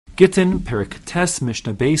Gittin, Perik Tes,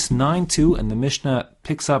 Mishnah Base 9.2, and the Mishnah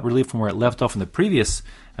picks up really from where it left off in the previous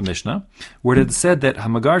Mishnah, where it had said that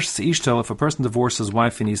Hamagarsh Seishto, if a person divorces his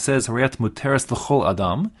wife and he says, Harayat Muteres L'chol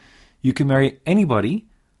Adam, you can marry anybody,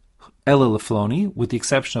 Ela Lefloni, with the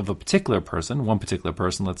exception of a particular person, one particular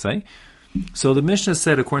person, let's say. So the Mishnah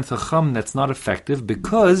said, according to Chacham, that's not effective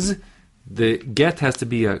because the get has to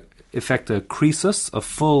be effect a krisus, a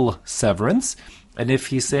full severance, and if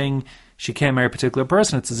he's saying she can't marry a particular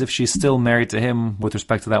person, it's as if she's still married to him with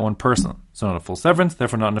respect to that one person. So not a full severance,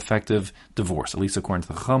 therefore not an effective divorce, at least according to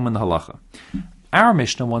the Chacham and the Halacha. Our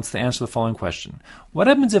Mishnah wants to answer the following question. What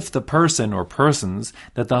happens if the person or persons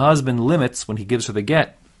that the husband limits when he gives her the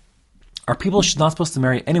get are people she's not supposed to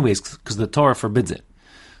marry anyways because the Torah forbids it?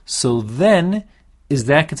 So then, is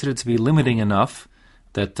that considered to be limiting enough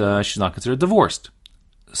that she's not considered divorced?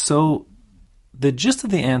 So the gist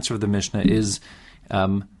of the answer of the Mishnah is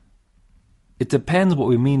it depends what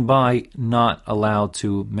we mean by not allowed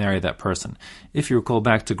to marry that person. If you recall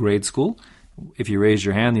back to grade school, if you raised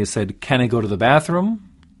your hand and you said, can I go to the bathroom?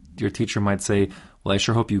 Your teacher might say, well, I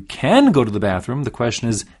sure hope you can go to the bathroom. The question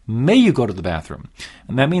is, may you go to the bathroom?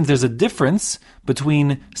 And that means there's a difference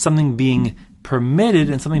between something being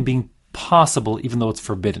permitted and something being possible, even though it's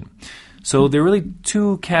forbidden. So there are really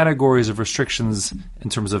two categories of restrictions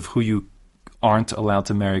in terms of who you aren't allowed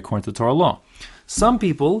to marry according to Torah law. Some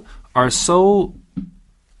people are so,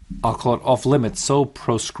 I'll call it off limits, so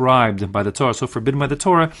proscribed by the Torah, so forbidden by the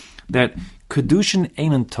Torah, that kedushin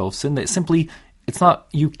einan tofsin, that simply, it's not,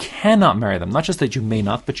 you cannot marry them. Not just that you may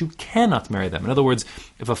not, but you cannot marry them. In other words,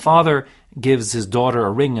 if a father gives his daughter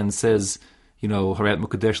a ring and says, Harayat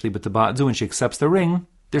Mukadesh li b'taba'adu, and she accepts the ring,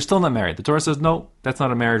 they're still not married. The Torah says, no, that's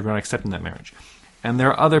not a marriage, we're not accepting that marriage. And there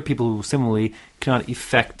are other people who similarly cannot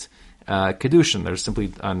effect kedushin. They're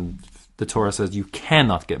simply, the Torah says you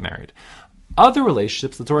cannot get married. Other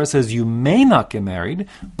relationships, the Torah says you may not get married,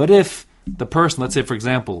 but if the person, let's say for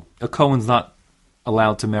example, a Kohen's not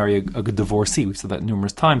allowed to marry a divorcee, we've said that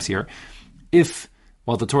numerous times here,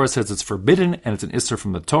 while the Torah says it's forbidden and it's an Isser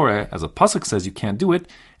from the Torah, as a Pasuk says you can't do it,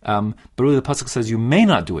 but really the Pasuk says you may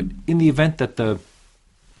not do it. In the event that the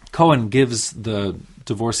Kohen gives the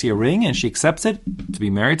divorcee a ring and she accepts it to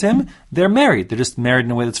be married to him, they're married. They're just married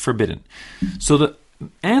in a way that's forbidden. So the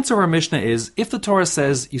answer of our Mishnah is, if the Torah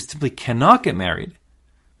says you simply cannot get married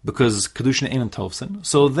because kedushin einan tofsin,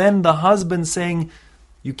 so then the husband saying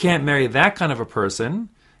you can't marry that kind of a person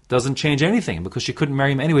doesn't change anything because she couldn't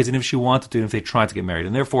marry him anyways, even if she wanted to, even if they tried to get married.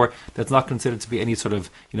 And therefore, that's not considered to be any sort of,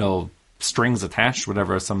 strings attached,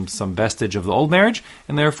 whatever, some vestige of the old marriage.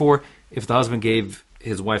 And therefore, if the husband gave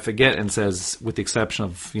his wife a get and says, with the exception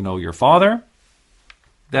of, your father,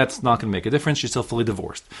 that's not going to make a difference. She's still fully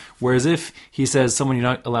divorced. Whereas if he says someone you're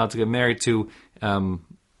not allowed to get married to,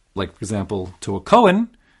 like, for example, to a Kohen,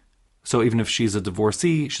 so even if she's a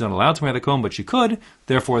divorcee, she's not allowed to marry the Kohen, but she could,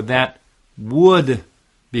 therefore that would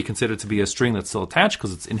be considered to be a string that's still attached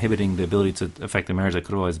because it's inhibiting the ability to affect the marriage that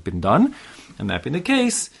could have always been done. And that being the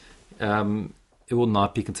case, it will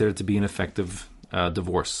not be considered to be an effective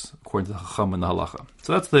divorce, according to the Chacham and the Halacha.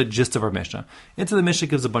 So that's the gist of our Mishnah. Into the Mishnah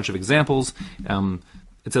gives a bunch of examples.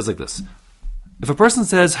 It says like this. If a person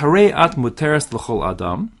says, Harei at muteres l'chol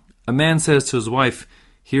adam, a man says to his wife,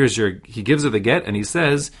 he gives her the get, and he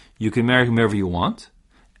says, you can marry whomever you want,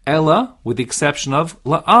 Ella, with the exception of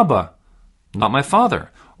la'aba, not my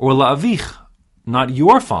father, or la'avich, not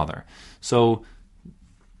your father. So,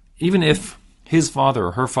 even if his father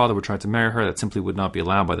or her father would try to marry her, that simply would not be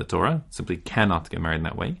allowed by the Torah, simply cannot get married in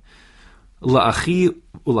that way. La'achi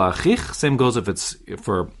ula'achich, same goes if it's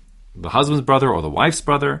for the husband's brother or the wife's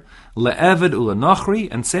brother. Le'eved u'lanachri,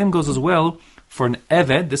 and same goes as well for an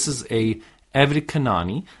eved. This is a eved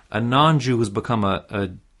Kanani, a non-Jew who's become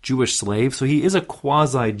a Jewish slave. So he is a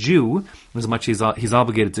quasi-Jew, as much as he's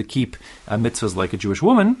obligated to keep mitzvahs like a Jewish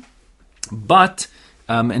woman. But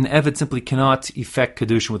an eved simply cannot effect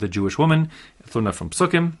kedushin with a Jewish woman. I've learned that from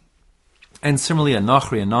Psukim. And similarly, a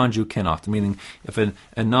nachri, a non-Jew, cannot. Meaning, if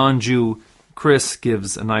a non-Jew Chris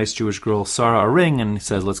gives a nice Jewish girl, Sarah, a ring and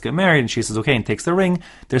says, let's get married, and she says, okay, and takes the ring,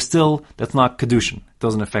 that's not Kedushin. It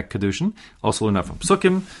doesn't affect Kedushin. Also learn that from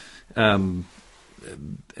Psukim. And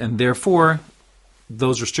therefore,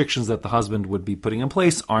 those restrictions that the husband would be putting in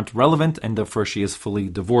place aren't relevant, and therefore she is fully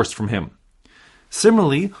divorced from him.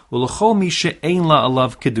 Similarly, Ulachol mi she'ein la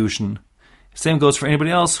alav Kedushin. Same goes for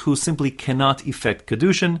anybody else who simply cannot effect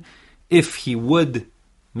Kedushin. If he would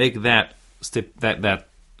make that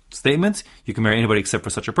statement, you can marry anybody except for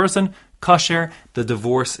such a person, kasher, the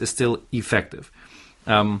divorce is still effective.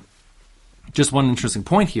 Just one interesting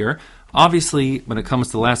point here. Obviously, when it comes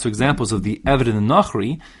to the last two examples of the Eved and the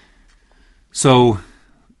Nachri, so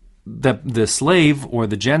the slave or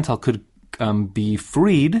the Gentile could be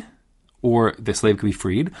freed, or the slave could be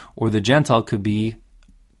freed, or the Gentile could be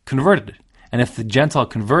converted. And if the Gentile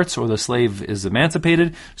converts or the slave is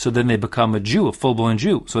emancipated, so then they become a Jew, a full-blown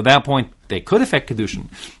Jew. So at that point, they could affect Kedushin.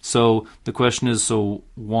 So the question is, so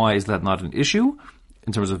why is that not an issue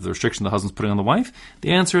in terms of the restriction the husband's putting on the wife?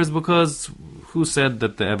 The answer is because who said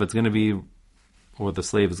that the Eved's going to be, or the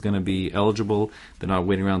slave is going to be eligible? They're not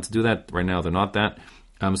waiting around to do that. Right now, they're not that.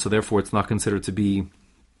 So therefore, it's not considered to be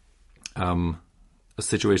a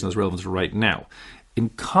situation that's relevant to right now. In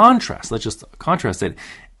contrast, let's just contrast it.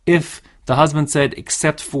 If the husband said,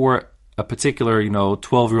 except for a particular,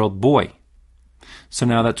 12-year-old boy. So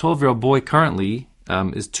now that 12-year-old boy currently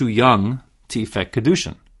is too young to effect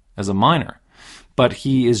Kedushin as a minor. But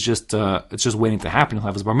he is just, it's just waiting to happen. He'll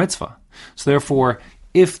have his bar mitzvah. So therefore,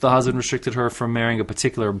 if the husband restricted her from marrying a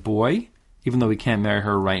particular boy, even though he can't marry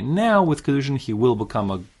her right now with Kedushin, he will become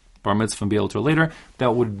a bar mitzvah and be able to later.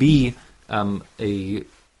 That would be that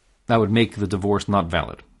would make the divorce not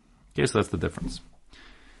valid. Okay, so that's the difference.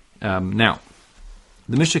 Now,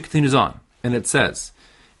 the Mishnah continues on, and it says,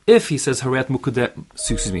 if he says, Hareat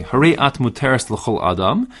muteres l'chol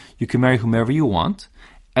adam, you can marry whomever you want,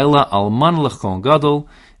 ella alman l'chol gadol,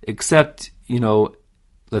 except,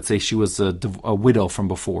 let's say she was a widow from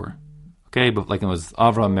before. Okay, but like it was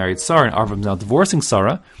Avram married Sarah, and Avram's now divorcing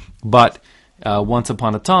Sarah, but once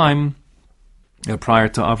upon a time, prior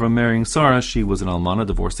to Avram marrying Sarah, she was an almana,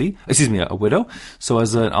 a widow. So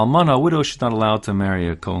as an almana, a widow, she's not allowed to marry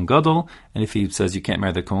a Kohen Gadol. And if he says you can't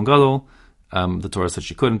marry the Kohen Gadol, the Torah said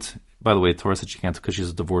she couldn't. By the way, the Torah said she can't because she's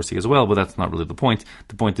a divorcee as well, but that's not really the point.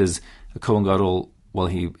 The point is, a Kohen Gadol, while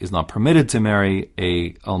he is not permitted to marry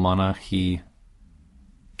a almana, he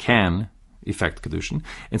can effect Kedushin.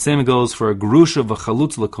 And same goes for a grusha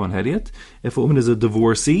v'chalutz l'kohen hediat. If a woman is a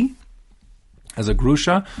divorcee, as a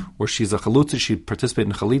grusha, or she's a chalutza, she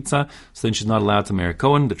participated in chalitza, so then she's not allowed to marry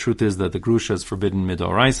Kohen. The truth is that the grusha is forbidden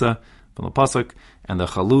midoraisa from the pasuk, and the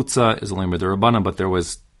chalutza is only midorabana, but there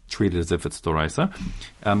was treated as if it's doraisa.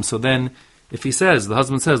 So then, if he says, the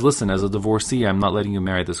husband says, listen, as a divorcee, I'm not letting you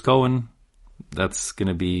marry this Kohen, that's going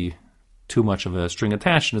to be too much of a string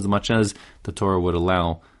attached, as much as the Torah would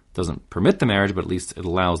allow, doesn't permit the marriage, but at least it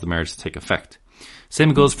allows the marriage to take effect.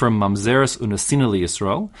 Same goes for mamzeres unasina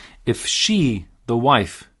Yisrael. If she, the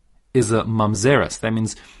wife, is a mamzeres, that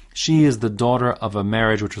means she is the daughter of a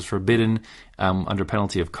marriage which was forbidden under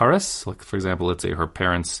penalty of kares. Like, for example, let's say her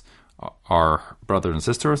parents are brother and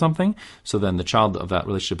sister or something. So then the child of that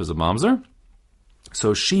relationship is a mamzer.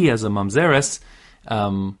 So she, as a mamzeres,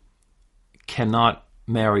 cannot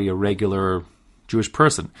marry a regular Jewish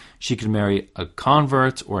person. She can marry a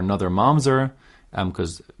convert or another mamzer,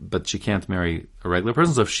 but she can't marry a regular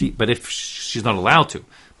person. So if she's not allowed to,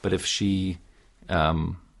 but if she,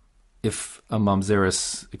 if a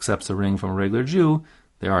mamzeres accepts a ring from a regular Jew,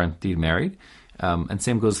 they are indeed married. And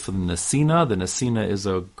same goes for the Nesina. The Nesina is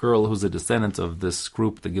a girl who's a descendant of this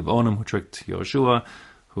group, the Givonim, who tricked Yoshua,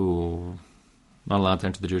 who not allowed to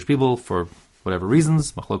enter the Jewish people for whatever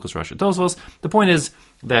reasons, Machlokos Rashi Tosfos. The point is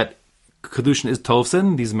that Kedushin is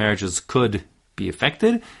Tovsin. These marriages could be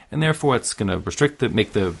affected, and therefore it's going to restrict it,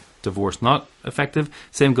 make the divorce not effective.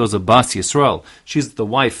 Same goes with Bas Yisrael. The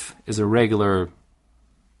wife is a regular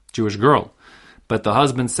Jewish girl, but the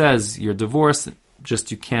husband says you're divorced,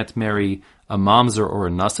 just you can't marry a mamzer or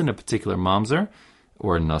a nasin, a particular mamzer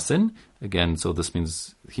or a nasin. Again, so this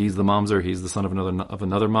means he's the mamzer, he's the son of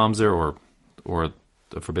another mamzer, or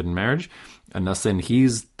a forbidden marriage. A nasin,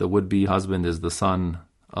 he's the would-be husband, is the son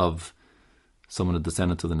of someone a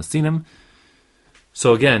descendant of the nasinim.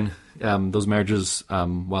 So again, those marriages,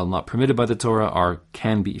 while not permitted by the Torah,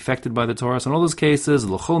 can be effected by the Torah. So in all those cases,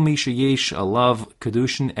 l'chol mi sheyesh alav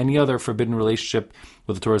kedushin, any other forbidden relationship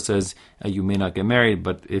where the Torah says you may not get married,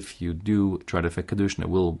 but if you do try to effect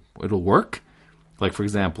kedushin, it'll work. Like for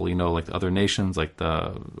example, like the other nations, like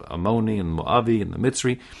the Ammoni and Moavi and the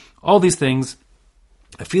Mitzri, all these things,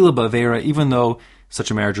 afila bavera, even though such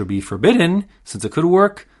a marriage would be forbidden, since it could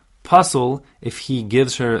work, Pasul, if he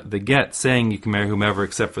gives her the get saying you can marry whomever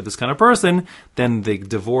except for this kind of person, then the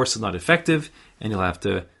divorce is not effective, and you'll have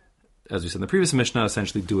to, as we said in the previous Mishnah,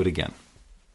 essentially do it again.